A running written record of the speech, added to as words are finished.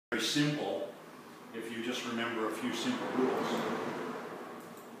Very simple if you just remember a few simple rules.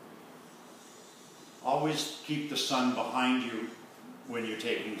 Always keep the sun behind you when you're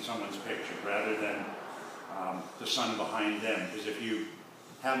taking someone's picture rather than the sun behind them, because if you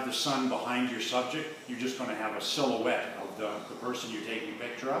have the sun behind your subject, you're just going to have a silhouette of the person you're taking a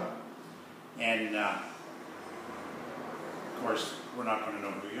picture of, and of course we're not going to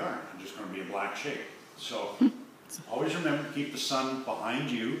know who you are. You're just going to be a black shape. So always remember to keep the sun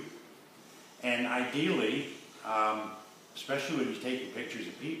behind you, and ideally, especially when you're taking pictures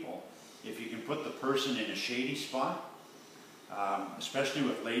of people, if you can put the person in a shady spot, especially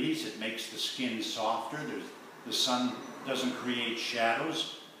with ladies, it makes the skin softer. The sun doesn't create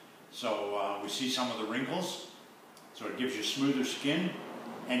shadows, so we see some of the wrinkles, so it gives you smoother skin,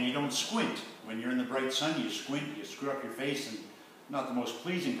 and you don't squint. When you're in the bright sun, you squint, you screw up your face, and not the most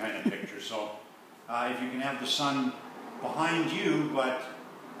pleasing kind of picture. So if you can have the sun behind you, but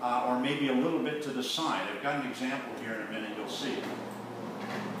or maybe a little bit to the side. I've got an example here in a minute, you'll see.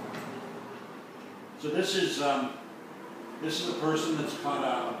 So this is a person that's caught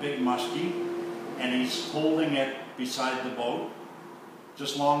a big muskie, and he's holding it beside the boat,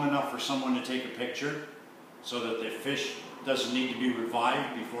 just long enough for someone to take a picture so that the fish doesn't need to be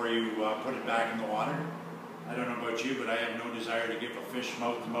revived before you put it back in the water. I don't know about you, but I have no desire to give a fish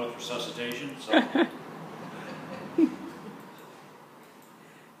mouth-to-mouth resuscitation. So,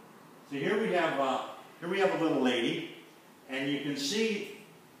 so here we have a little lady, and you can see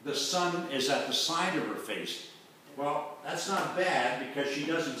the sun is at the side of her face. Well, that's not bad because she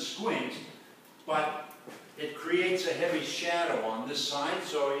doesn't squint, but it creates a heavy shadow on this side,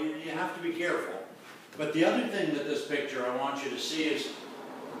 so you have to be careful. But the other thing that this picture I want you to see is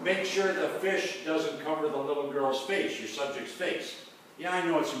make sure the fish doesn't cover the little girl's face, your subject's face. Yeah, I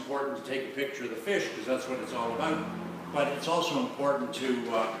know it's important to take a picture of the fish because that's what it's all about, but it's also important to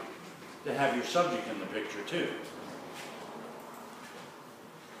have your subject in the picture too.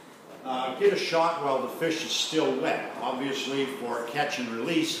 Get a shot while the fish is still wet. Obviously, for catch and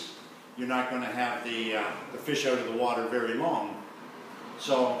release, you're not going to have the fish out of the water very long.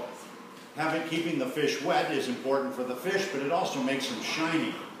 So keeping the fish wet is important for the fish, but it also makes them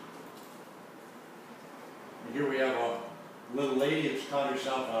shiny. And here we have a little lady that's caught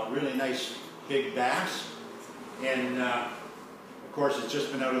herself a really nice big bass, and of course it's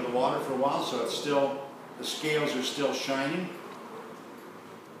just been out of the water for a while, so it's still, the scales are still shining.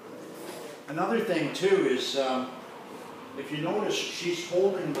 Another thing too is, if you notice, she's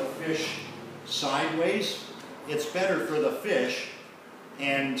holding the fish sideways. It's better for the fish,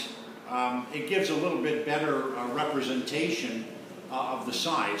 and it gives a little bit better representation of the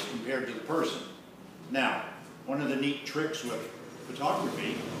size compared to the person. Now, one of the neat tricks with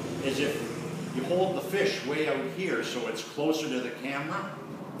photography is if you hold the fish way out here so it's closer to the camera,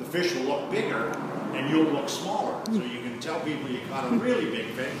 the fish will look bigger and you'll look smaller. So you can tell people you caught a really big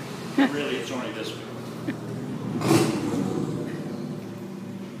fish, but really it's only this big.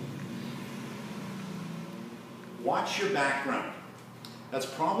 Watch your background. That's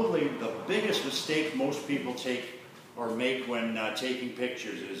probably the biggest mistake most people take or make when taking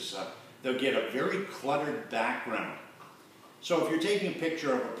pictures is they'll get a very cluttered background. So if you're taking a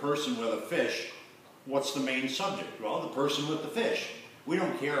picture of a person with a fish, what's the main subject? Well, the person with the fish. We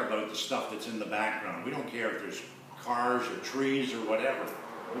don't care about the stuff that's in the background. We don't care if there's cars or trees or whatever.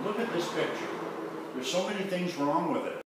 But look at this picture. There's so many things wrong with it.